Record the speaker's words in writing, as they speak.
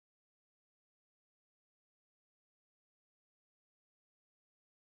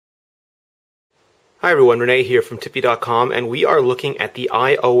Hi everyone, Renee here from Tippy.com, and we are looking at the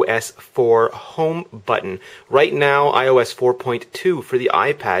iOS 4 home button. Right now, iOS 4.2 for the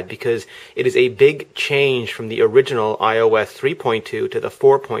iPad, because it is a big change from the original iOS 3.2 to the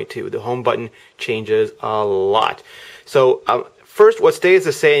 4.2. The home button changes a lot. So first, what stays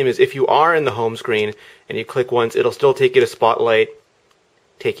the same is if you are in the home screen and you click once, it'll still take you to Spotlight,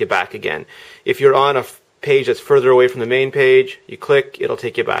 take you back again. If you're on a page that's further away from the main page, you click, it'll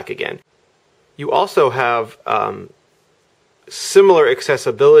take you back again. You also have similar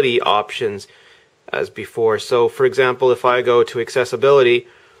accessibility options as before. So, for example, if I go to accessibility,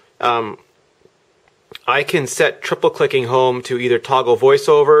 I can set triple-clicking home to either toggle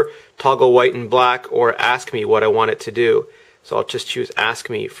voiceover, toggle white and black, or ask me what I want it to do. So I'll just choose ask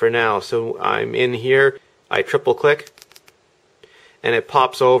me for now. So I'm in here, I triple-click, and it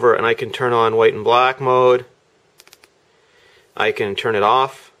pops over, and I can turn on white and black mode. I can turn it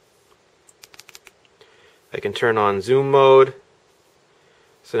off. I can turn on zoom mode.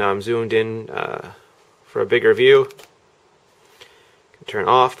 So now I'm zoomed in for a bigger view. I can turn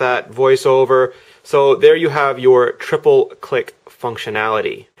off that voiceover. So there you have your triple click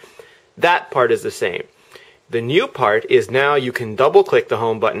functionality. That part is the same. The new part is now you can double click the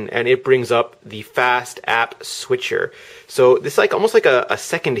home button and it brings up the fast app switcher. So this is like almost like a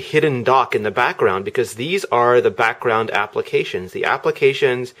second hidden dock in the background, because these are the background applications. The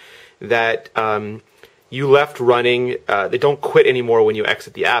applications that you left running, they don't quit anymore when you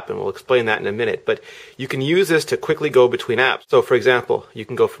exit the app, and we'll explain that in a minute. But you can use this to quickly go between apps. So for example, you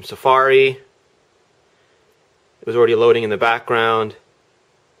can go from Safari, it was already loading in the background,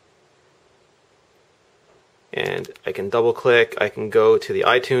 and I can double click, I can go to the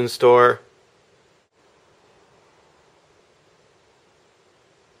iTunes store,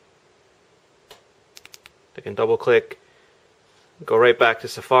 I can double click, go right back to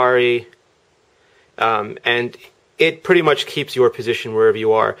Safari, and it pretty much keeps your position wherever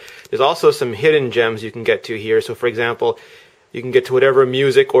you are. There's also some hidden gems you can get to here. So for example, you can get to whatever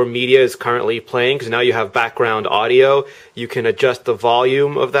music or media is currently playing, because now you have background audio. You can adjust the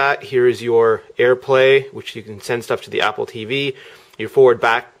volume of that. Here is your AirPlay, which you can send stuff to the Apple TV. Your forward,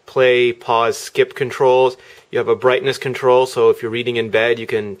 back, play, pause, skip controls. You have a brightness control, so if you're reading in bed, you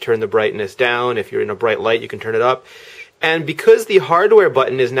can turn the brightness down. If you're in a bright light, you can turn it up. And because the hardware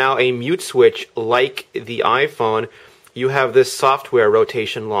button is now a mute switch like the iPhone, you have this software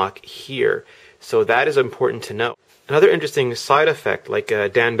rotation lock here. So that is important to know. Another interesting side effect, like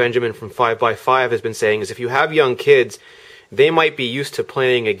Dan Benjamin from 5x5 has been saying, is if you have young kids, they might be used to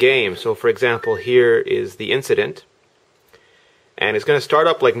playing a game. So for example, here is the incident. And it's going to start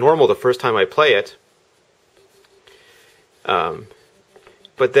up like normal the first time I play it.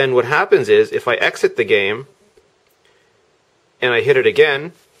 But then what happens is, if I exit the game, and I hit it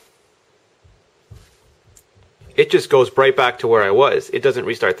again, it just goes right back to where I was. It doesn't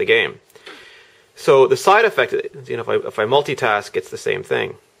restart the game. So the side effect, you know, if I multitask, it's the same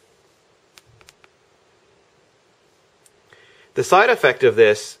thing. The side effect of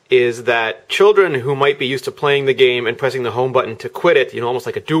this is that children who might be used to playing the game and pressing the home button to quit it, you know, almost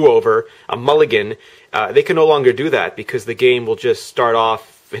like a do-over, a mulligan, they can no longer do that, because the game will just start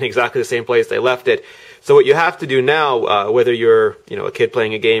off in exactly the same place they left it. So what you have to do now, whether you're, you know, a kid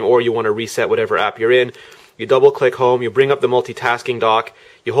playing a game or you want to reset whatever app you're in, you double click home, you bring up the multitasking dock,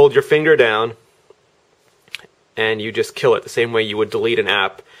 you hold your finger down, and you just kill it the same way you would delete an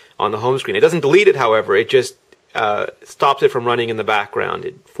app on the home screen. It doesn't delete it, however, it just stops it from running in the background.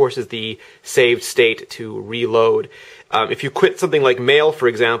 It forces the saved state to reload. If you quit something like mail, for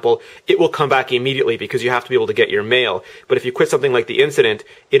example, it will come back immediately because you have to be able to get your mail. But if you quit something like the incident,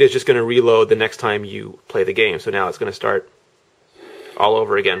 it is just going to reload the next time you play the game. So now it's going to start all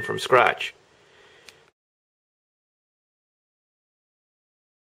over again from scratch.